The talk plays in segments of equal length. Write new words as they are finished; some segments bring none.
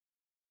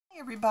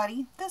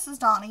Everybody, this is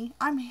Donnie.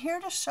 I'm here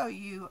to show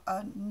you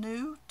a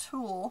new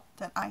tool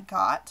that I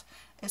got.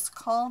 It's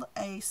called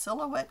a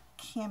Silhouette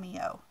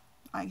Cameo.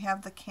 I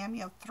have the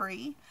Cameo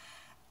 3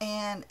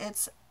 and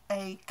it's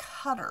a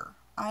cutter.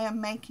 I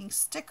am making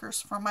stickers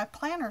for my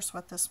planners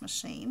with this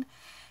machine,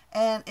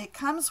 and it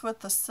comes with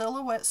the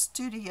Silhouette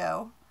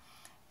Studio,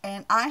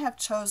 and I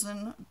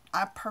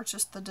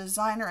purchased the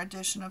designer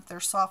edition of their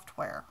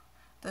software.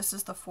 This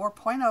is the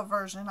 4.0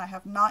 version. I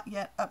have not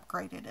yet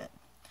upgraded it.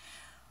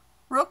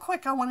 Real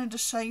quick, I wanted to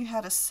show you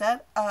how to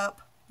set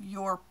up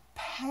your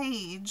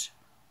page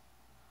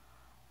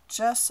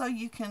just so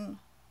you can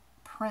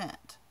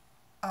print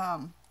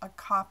a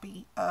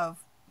copy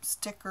of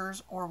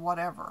stickers or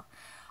whatever.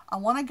 I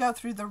want to go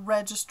through the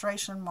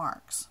registration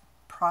marks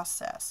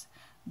process.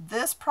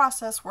 This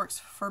process works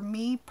for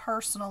me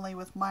personally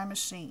with my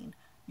machine.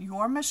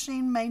 Your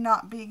machine may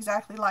not be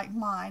exactly like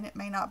mine. It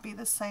may not be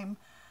the same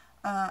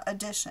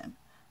edition.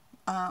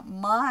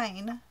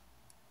 Mine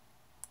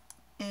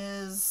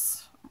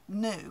is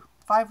new.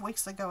 5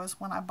 weeks ago is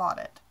when I bought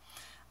it,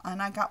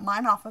 and I got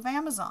mine off of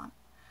Amazon.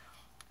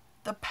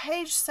 The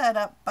page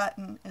setup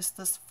button is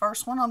this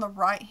first one on the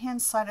right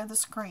hand side of the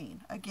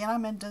screen. Again,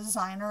 I'm in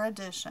designer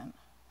edition.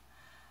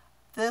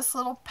 This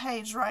little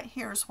page right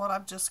here is what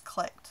I've just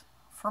clicked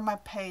for my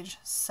page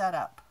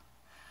setup.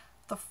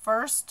 The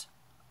first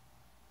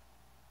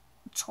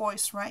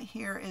choice right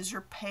here is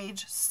your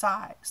page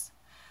size.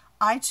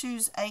 I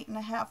choose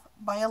 8.5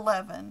 by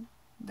 11.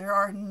 There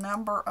are a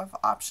number of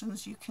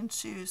options you can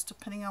choose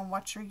depending on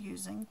what you're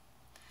using.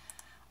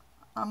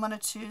 I'm going to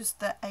choose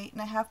the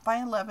 8.5 by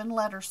 11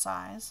 letter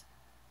size.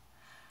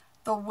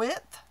 The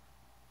width,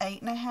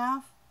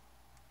 8.5,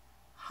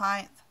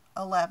 height,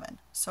 11.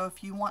 So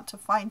if you want to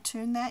fine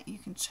tune that, you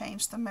can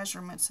change the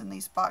measurements in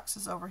these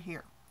boxes over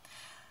here.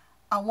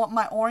 I want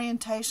my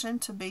orientation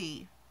to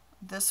be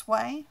this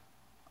way,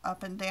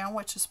 up and down,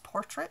 which is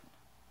portrait.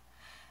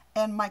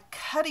 And my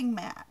cutting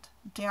mat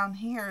down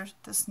here,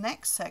 this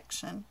next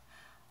section,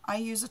 I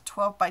use a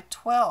 12 by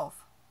 12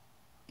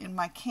 in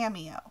my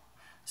Cameo.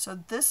 So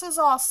this is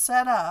all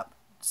set up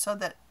so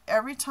that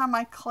every time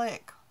I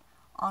click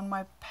on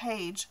my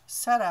page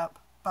setup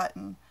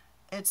button,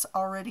 it's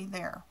already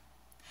there.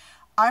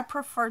 I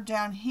prefer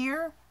down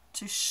here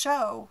to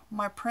show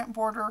my print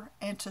border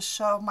and to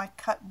show my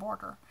cut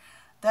border.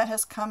 That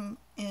has come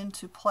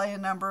into play a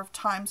number of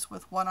times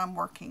with what I'm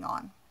working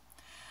on.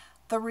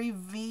 The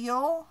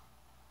reveal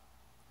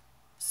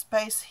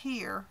space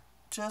here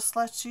just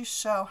lets you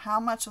show how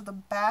much of the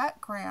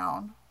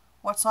background,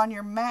 what's on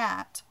your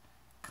mat,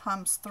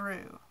 comes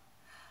through.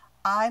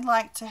 I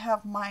like to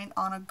have mine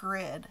on a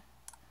grid.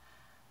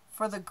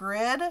 For the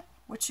grid,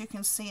 which you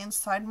can see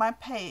inside my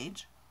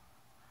page,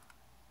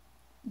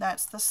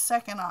 that's the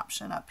second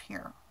option up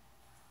here.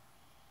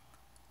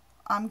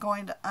 I'm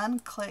going to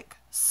unclick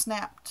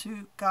Snap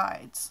to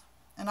Guides,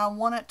 and I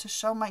want it to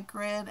show my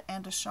grid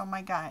and to show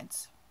my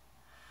guides.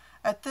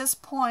 At this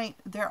point,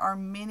 there are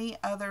many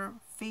other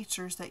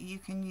features that you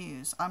can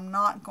use. I'm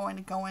not going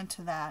to go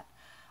into that.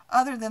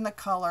 Other than the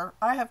color,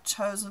 I have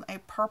chosen a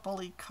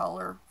purpley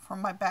color for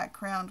my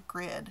background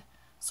grid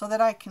so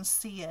that I can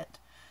see it.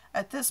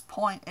 At this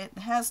point, it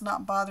has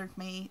not bothered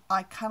me.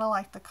 I kind of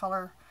like the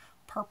color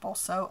purple,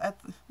 so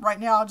right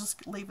now I'll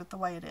just leave it the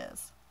way it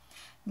is.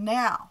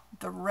 Now,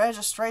 the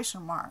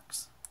registration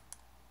marks.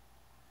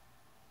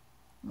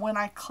 When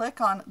I click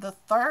on the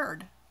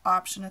third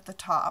option at the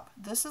top,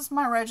 this is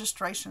my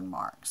registration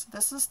marks.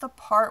 This is the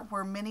part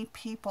where many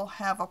people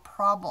have a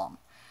problem.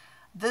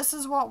 This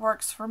is what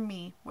works for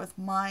me with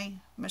my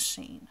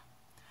machine.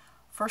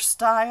 For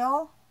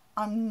style,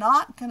 I'm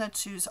not going to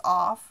choose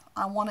off.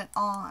 I want it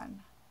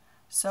on.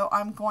 So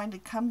I'm going to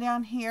come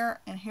down here,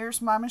 and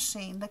here's my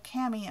machine, the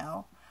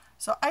Cameo.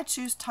 So I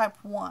choose type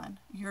 1.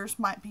 Yours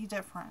might be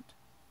different.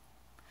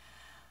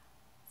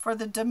 For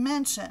the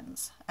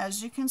dimensions,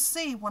 as you can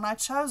see, when I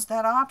chose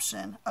that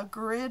option, a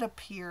grid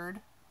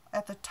appeared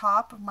at the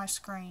top of my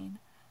screen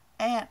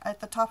and at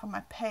the top of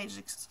my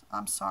page,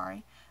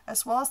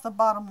 as well as the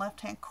bottom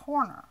left-hand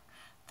corner.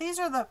 These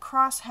are the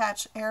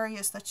crosshatch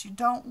areas that you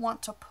don't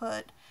want to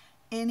put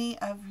any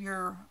of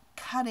your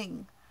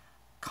cutting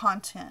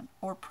content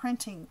or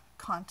printing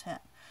content.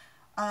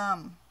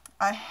 I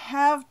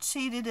have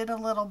cheated it a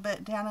little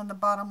bit down in the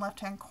bottom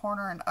left-hand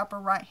corner and upper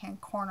right-hand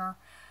corner,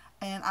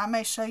 and I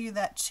may show you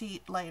that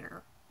cheat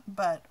later.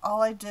 But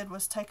all I did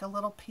was take a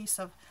little piece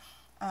of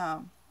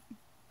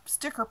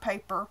sticker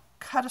paper,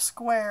 cut a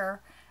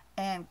square,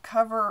 and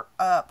cover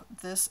up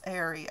this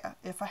area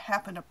if I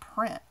happen to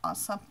print on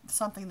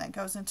something that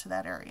goes into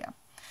that area.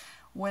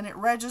 When it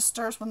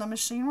registers, when the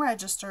machine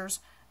registers,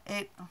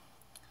 it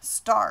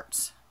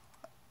starts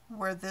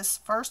where this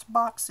first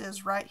box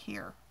is right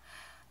here.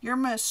 Your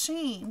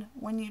machine,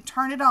 when you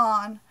turn it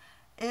on,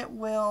 it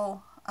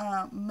will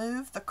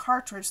move the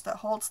cartridge that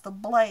holds the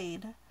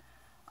blade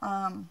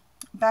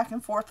back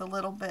and forth a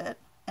little bit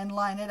and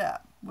line it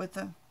up with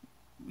the,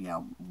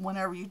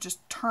 whenever you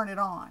just turn it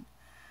on.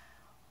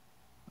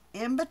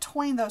 In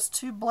between those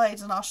two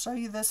blades, and I'll show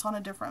you this on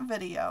a different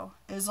video,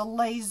 is a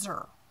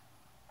laser.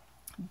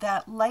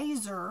 that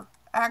laser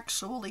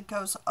actually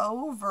goes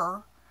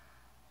over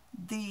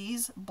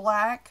these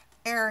black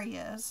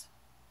areas,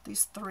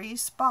 these 3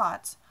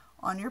 spots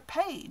on your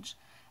page,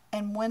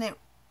 and when it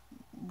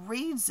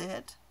reads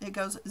it, it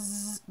goes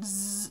zzz,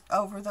 zzz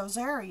over those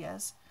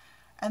areas,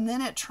 and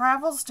then it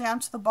travels down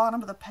to the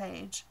bottom of the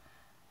page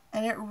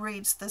and it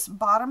reads this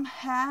bottom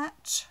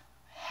hash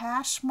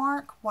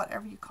mark,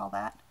 whatever you call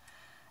that,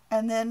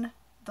 and then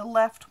the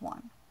left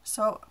one.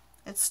 So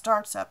it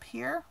starts up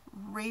here,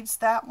 reads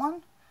that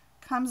one,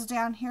 comes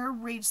down here,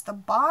 reads the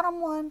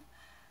bottom one,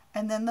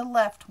 and then the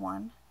left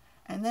one,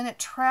 and then it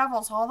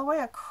travels all the way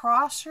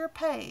across your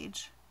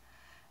page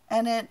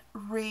and it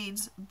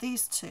reads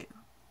these 2.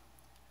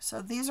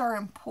 So these are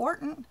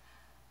important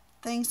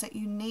things that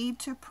you need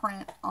to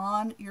print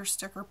on your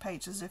sticker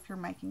pages if you're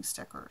making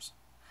stickers.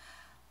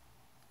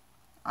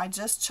 I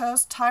just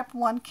chose type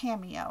 1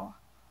 Cameo.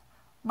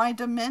 My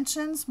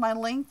dimensions, my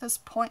length is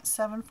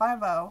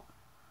 0.750.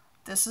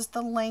 This is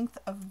the length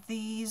of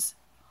these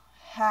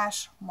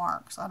hash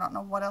marks. I don't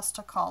know what else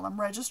to call them,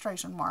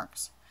 registration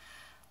marks.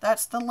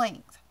 That's the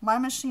length. My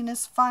machine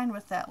is fine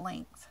with that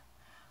length.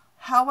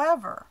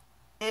 However,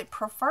 it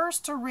prefers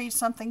to read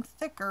something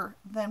thicker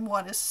than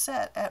what is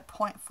set at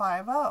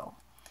 0.50.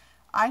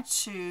 I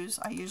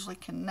usually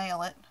can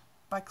nail it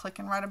by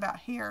clicking right about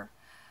here.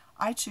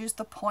 I choose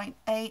the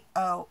 0.80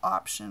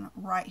 option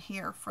right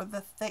here for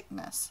the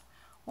thickness.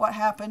 What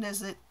happened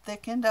is it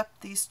thickened up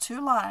these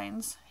 2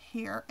 lines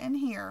here and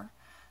here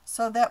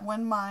so that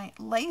when my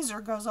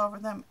laser goes over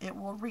them, it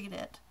will read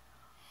it.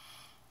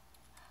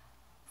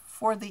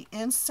 For the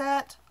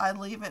inset, I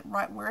leave it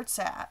right where it's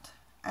at.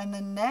 And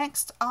the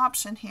next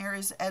option here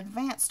is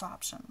advanced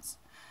options.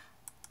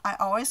 I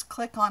always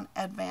click on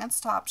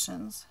advanced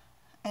options,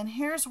 and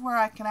here's where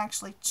I can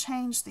actually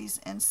change these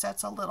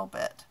insets a little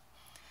bit.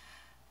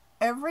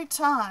 Every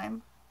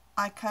time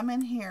I come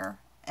in here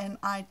and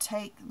I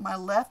take my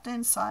left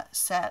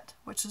inset,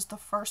 which is the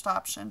first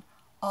option,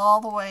 all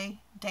the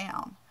way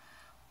down,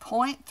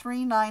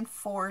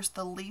 0.394 is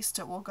the least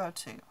it will go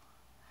to.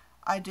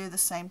 I do the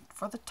same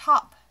for the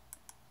top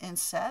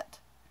inset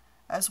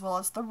as well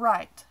as the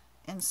right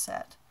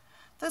inset.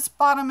 This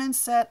bottom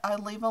inset I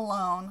leave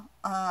alone.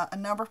 A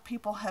number of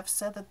people have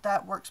said that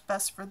that works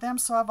best for them,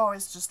 so I've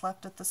always just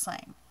left it the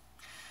same.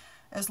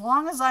 As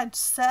long as I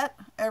set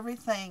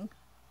everything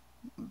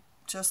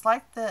just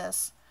like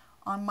this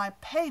on my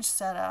page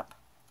setup,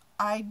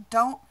 I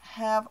don't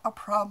have a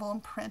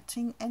problem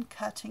printing and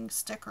cutting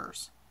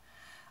stickers.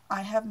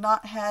 I have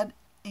not had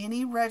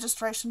any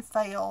registration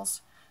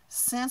fails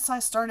since I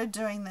started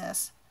doing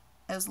this,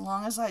 as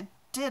long as I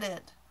did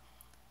it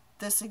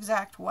this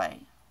exact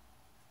way.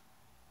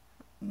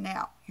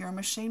 Now, your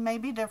machine may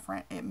be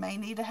different. It may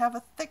need to have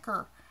a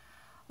thicker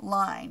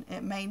line.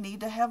 It may need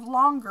to have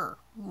longer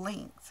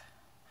length.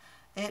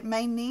 It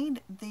may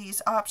need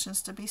these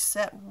options to be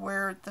set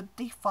where the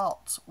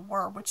defaults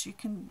were, which you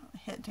can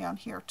hit down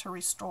here to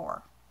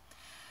restore.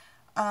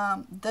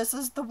 This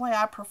is the way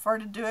I prefer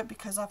to do it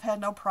because I've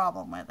had no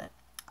problem with it.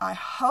 I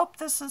hope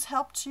this has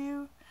helped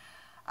you.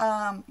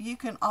 You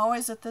can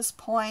always at this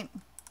point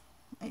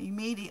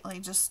immediately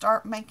just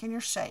start making your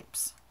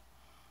shapes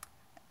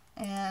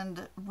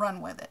and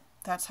run with it.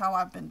 That's how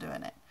I've been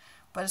doing it.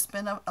 But it's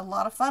been a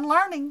lot of fun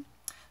learning.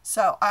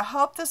 So I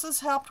hope this has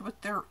helped with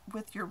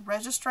your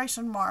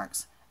registration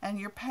marks and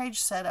your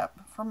page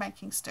setup for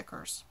making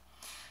stickers.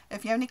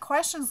 If you have any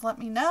questions, let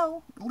me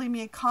know. Leave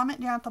me a comment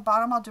down at the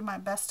bottom. I'll do my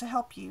best to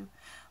help you.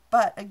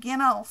 But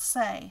again, I'll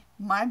say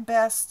my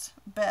best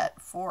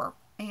bet for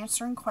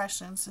answering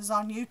questions is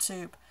on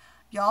YouTube.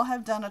 Y'all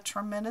have done a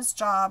tremendous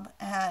job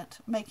at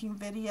making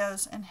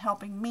videos and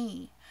helping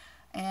me.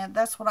 And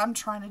that's what I'm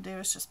trying to do,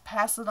 is just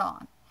pass it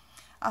on.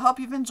 I hope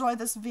you've enjoyed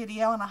this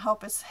video and I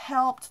hope it's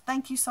helped.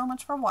 Thank you so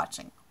much for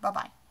watching.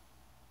 Bye-bye.